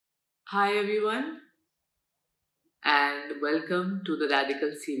Hi everyone, and welcome to the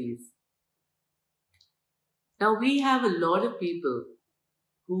Redikall series. Now, we have a lot of people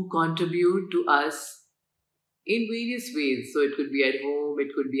who contribute to us in various ways. So, it could be at home,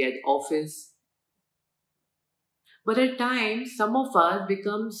 it could be at office. But at times, some of us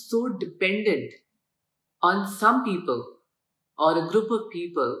become so dependent on some people or a group of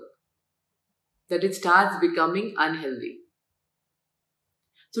people that it starts becoming unhealthy.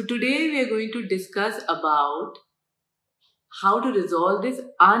 So, today we are going to discuss about how to resolve this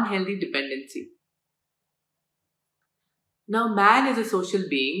unhealthy dependency. Now, man is a social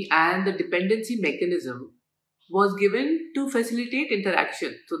being, and the dependency mechanism was given to facilitate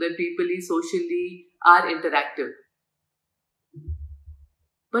interaction so that people socially are interactive.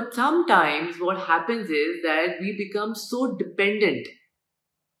 But sometimes what happens is that we become so dependent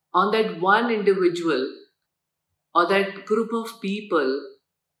on that one individual or that group of people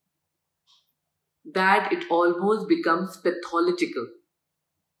that it almost becomes pathological,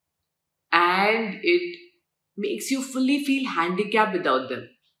 and it makes you fully feel handicapped without them.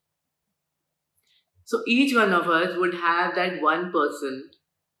 So each one of us would have that one person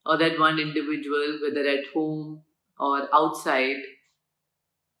or that one individual, whether at home or outside,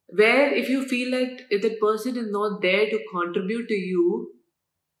 where if you feel that if that person is not there to contribute to you,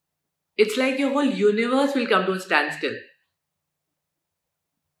 it's like your whole universe will come to a standstill.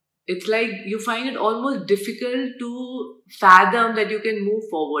 It's like you find it almost difficult to fathom that you can move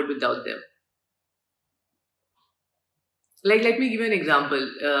forward without them. Like, let me give you an example.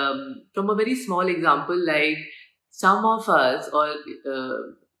 From a very small example, like some of us or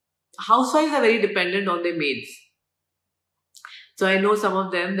housewives are very dependent on their maids. So I know some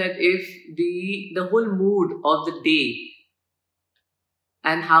of them that if the whole mood of the day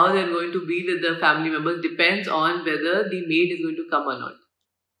and how they're going to be with the family members depends on whether the maid is going to come or not.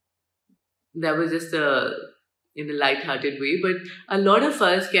 That was just in a light-hearted way, but a lot of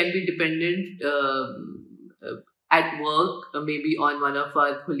us can be dependent at work, maybe on one of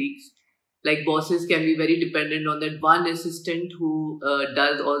our colleagues. Like bosses can be very dependent on that one assistant who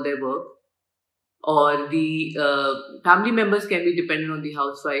does all their work, or the family members can be dependent on the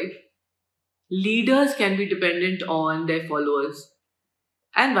housewife. Leaders can be dependent on their followers,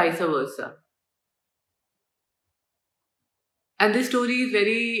 and vice versa. And this story is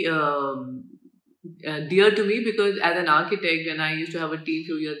very dear to me because as an architect, when I used to have a team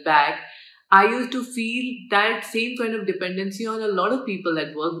few years back, I used to feel that same kind of dependency on a lot of people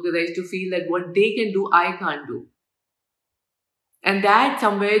at work because I used to feel that what they can do, I can't do. And that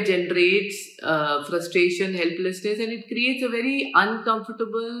somewhere generates frustration, helplessness, and it creates a very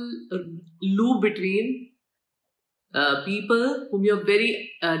uncomfortable loop between people whom you're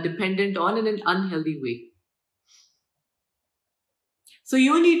very dependent on in an unhealthy way. So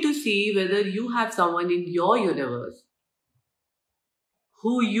you need to see whether you have someone in your universe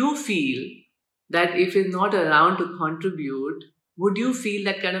who you feel that if is not around to contribute, would you feel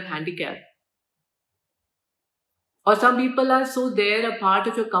that kind of handicap? Or some people are so there, a part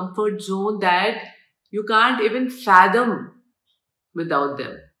of your comfort zone that you can't even fathom without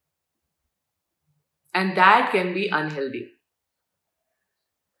them. And that can be unhealthy.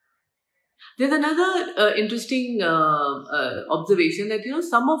 There's another interesting observation that,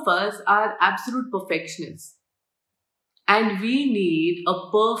 some of us are absolute perfectionists. And we need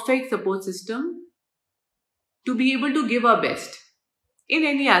a perfect support system to be able to give our best in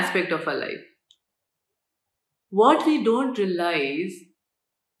any aspect of our life. What we don't realize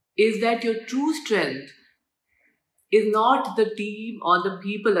is that your true strength is not the team or the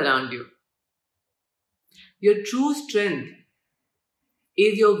people around you. Your true strength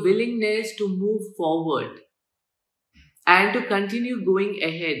is your willingness to move forward and to continue going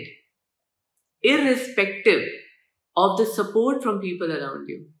ahead, irrespective of the support from people around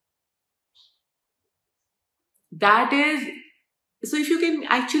you. That is, so if you can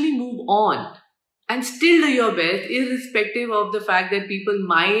actually move on and still do your best, irrespective of the fact that people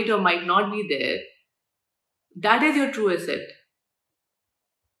might or might not be there, that is your true asset.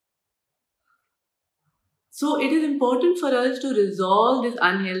 So it is important for us to resolve this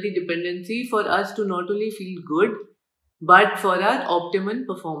unhealthy dependency for us to not only feel good, but for our optimum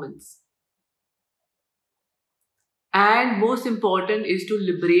performance. And most important is to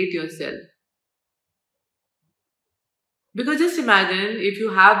liberate yourself. Because just imagine if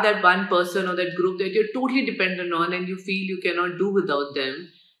you have that one person or that group that you're totally dependent on and you feel you cannot do without them,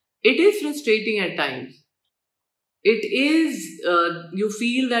 it is frustrating at times. It is, you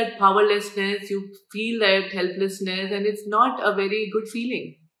feel that powerlessness, you feel that helplessness, and it's not a very good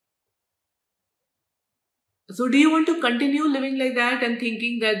feeling. So do you want to continue living like that and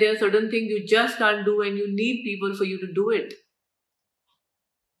thinking that there are certain things you just can't do and you need people for you to do it?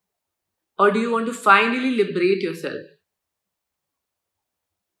 Or do you want to finally liberate yourself?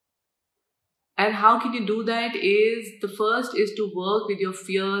 And how can you do that? Is the first is to work with your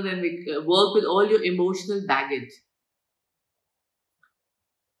fears and work with all your emotional baggage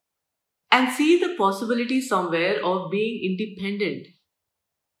and see the possibility somewhere of being independent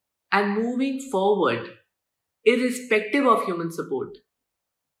and moving forward irrespective of human support.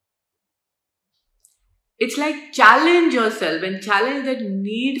 It's like challenge yourself and challenge that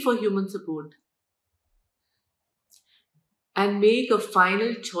need for human support and make a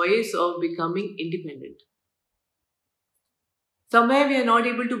final choice of becoming independent. Somewhere we are not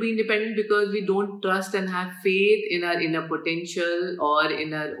able to be independent because we don't trust and have faith in our inner potential or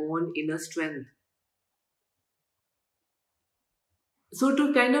in our own inner strength. So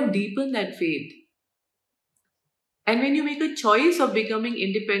to kind of deepen that faith, and when you make a choice of becoming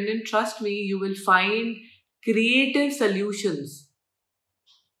independent, trust me, you will find creative solutions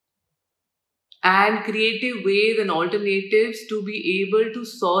and creative ways and alternatives to be able to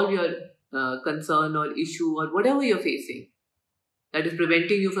solve your concern or issue or whatever you're facing that is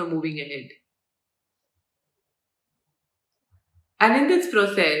preventing you from moving ahead. And in this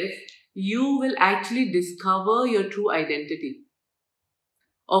process, you will actually discover your true identity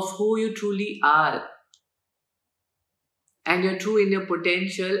of who you truly are and your true inner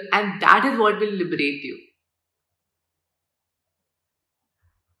potential, and that is what will liberate you.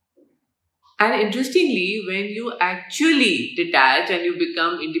 And interestingly, when you actually detach and you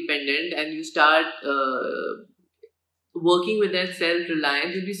become independent and you start working with that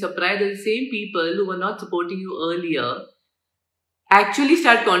self-reliance, you'll be surprised that the same people who were not supporting you earlier actually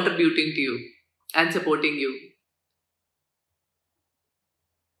start contributing to you and supporting you.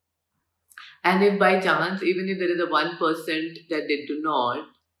 And if by chance, even if there is a 1% that they do not,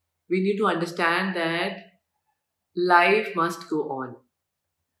 we need to understand that life must go on.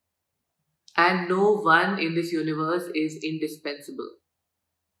 And no one in this universe is indispensable.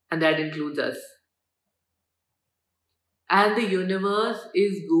 And that includes us. And the universe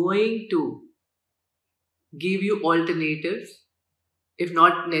is going to give you alternatives, if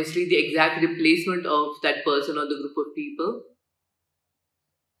not necessarily the exact replacement of that person or the group of people.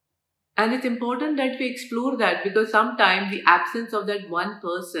 And it's important that we explore that, because sometimes the absence of that one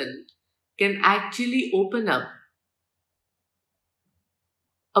person can actually open up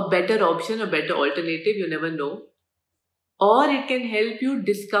a better option, a better alternative, you never know. Or it can help you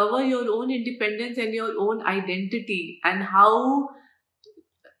discover your own independence and your own identity and how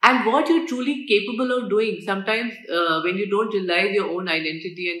and what you're truly capable of doing. Sometimes when you don't realize your own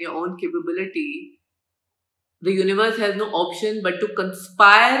identity and your own capability, the universe has no option but to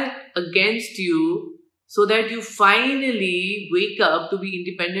conspire against you so that you finally wake up to be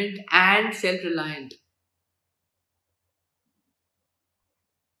independent and self-reliant.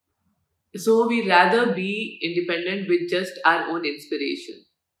 So we rather be independent with just our own inspiration.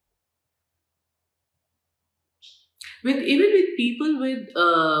 With even with people with,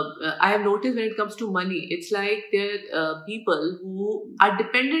 I have noticed when it comes to money, it's like there are people who are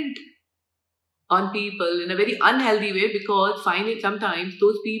dependent on people in a very unhealthy way, because finally sometimes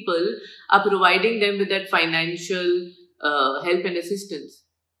those people are providing them with that financial help and assistance.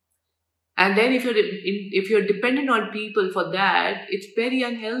 And then if you're dependent on people for that, it's very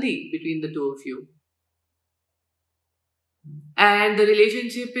unhealthy between the two of you. And the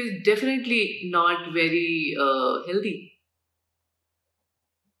relationship is definitely not very healthy.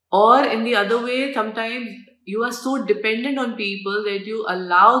 Or in the other way, sometimes you are so dependent on people that you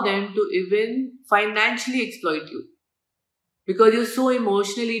allow them to even financially exploit you, because you're so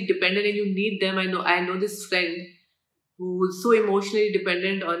emotionally dependent and you need them. I know this friend who's so emotionally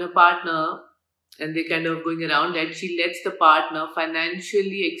dependent on a partner, and they kind of going around that she lets the partner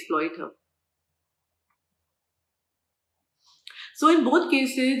financially exploit her. So in both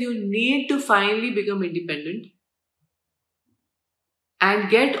cases, you need to finally become independent and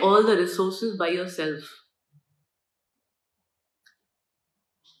get all the resources by yourself.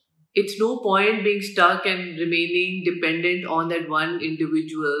 It's no point being stuck and remaining dependent on that one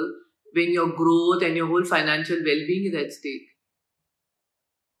individual when your growth and your whole financial well-being is at stake.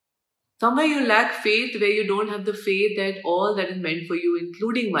 Somewhere you lack faith, where you don't have the faith that all that is meant for you,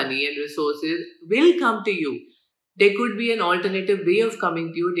 including money and resources, will come to you. There could be an alternative way of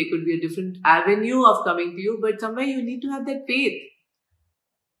coming to you. There could be a different avenue of coming to you, but somewhere you need to have that faith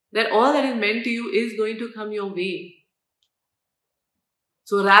that all that is meant to you is going to come your way.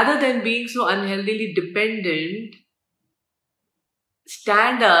 So rather than being so unhealthily dependent,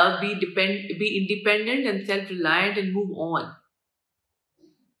 stand up, be independent and self-reliant and move on.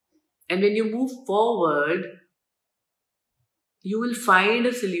 And when you move forward, you will find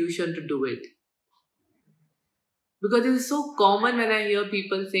a solution to do it. Because it is so common when I hear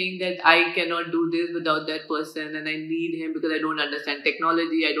people saying that I cannot do this without that person and I need him because I don't understand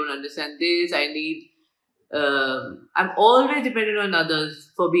technology, I don't understand this, I'm always dependent on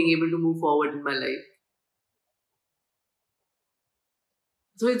others for being able to move forward in my life.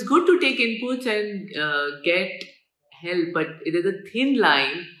 So it's good to take inputs and get help, but it is a thin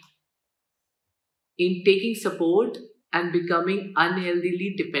line in taking support and becoming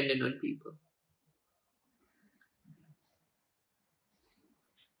unhealthily dependent on people.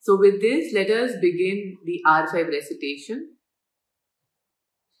 So with this, let us begin the R5 recitation,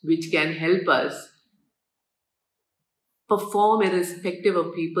 which can help us perform irrespective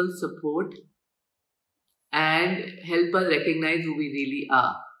of people's support and help us recognize who we really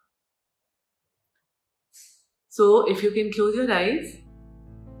are. So if you can close your eyes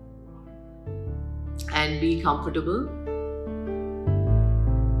and be comfortable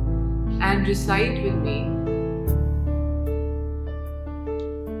and recite with me.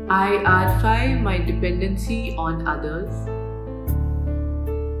 I R5 my dependency on others.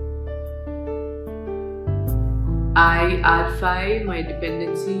 I R5 my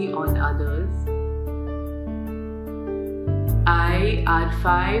dependency on others. I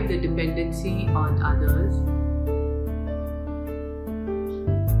R5 the dependency on others.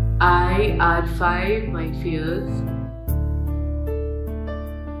 I R5 my fears.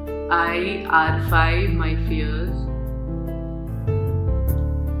 I R5 my fears.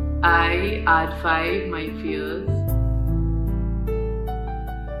 I R5 my fears.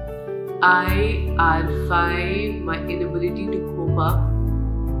 I R5 my inability to cope up.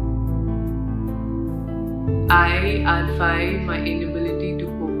 I R5 my inability to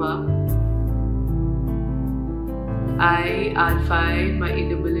cope up. I R5 my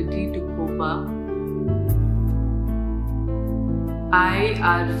inability to cope up. I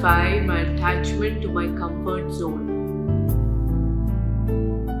R5 my attachment to my comfort zone.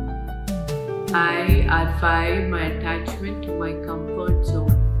 I R5 my attachment to my comfort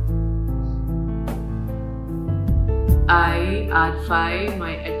zone. I R5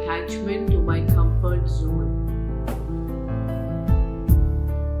 my attachment to my comfort zone.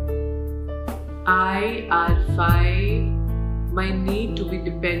 I R5 my need to be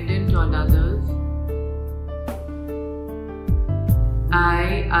dependent on others.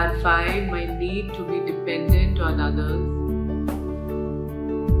 I R5 my need to be dependent on others.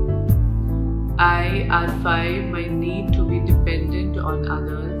 I R5 my need to be dependent on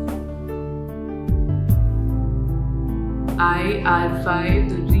others. I R5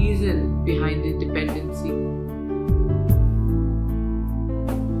 the reason behind the dependency.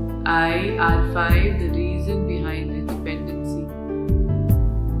 I R5 the reason behind the dependency.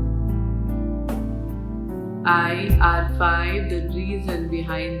 I R5 the reason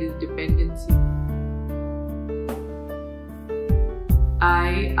behind this dependency.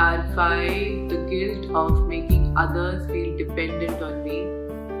 I R5 the guilt of making others feel dependent on me.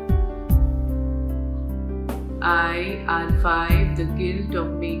 I R5 the guilt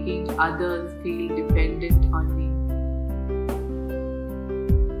of making others feel dependent on me.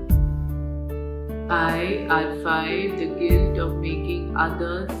 I R5 the guilt of making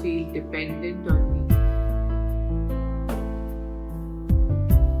others feel dependent on me.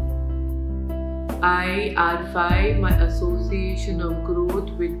 I R5 my association of growth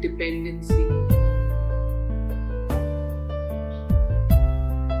with dependency.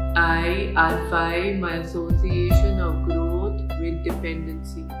 I R5 my association of growth with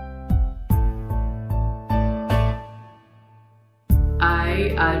dependency.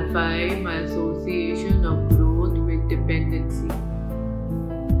 I R5 my association of growth with dependency.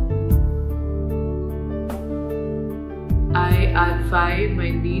 I R5 my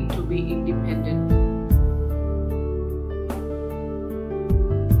need to be independent.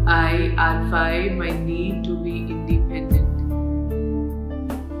 I R5 my need to be independent.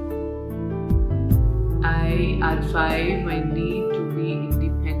 I R5 my need to be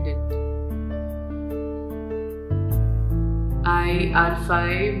independent. I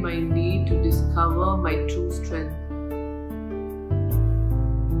R5 my need to discover my true strength.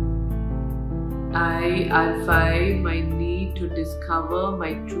 I R5 my need to discover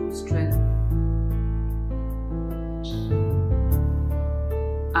my true strength.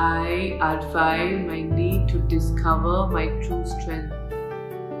 I R5 my need to discover my true strength.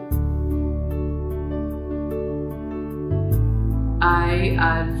 I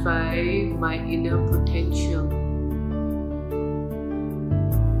R5 my inner potential.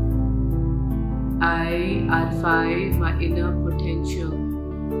 I R5 my inner potential.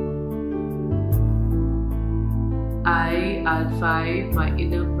 I R5 my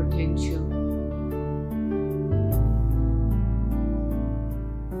inner potential.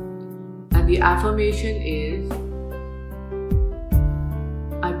 And the affirmation is,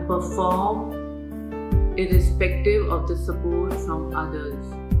 I perform irrespective of the support from others.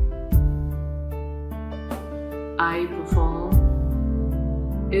 I perform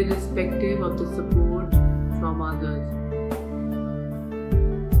irrespective of the support from others.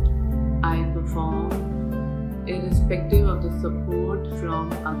 I perform irrespective of the support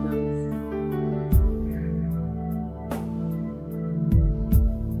from others.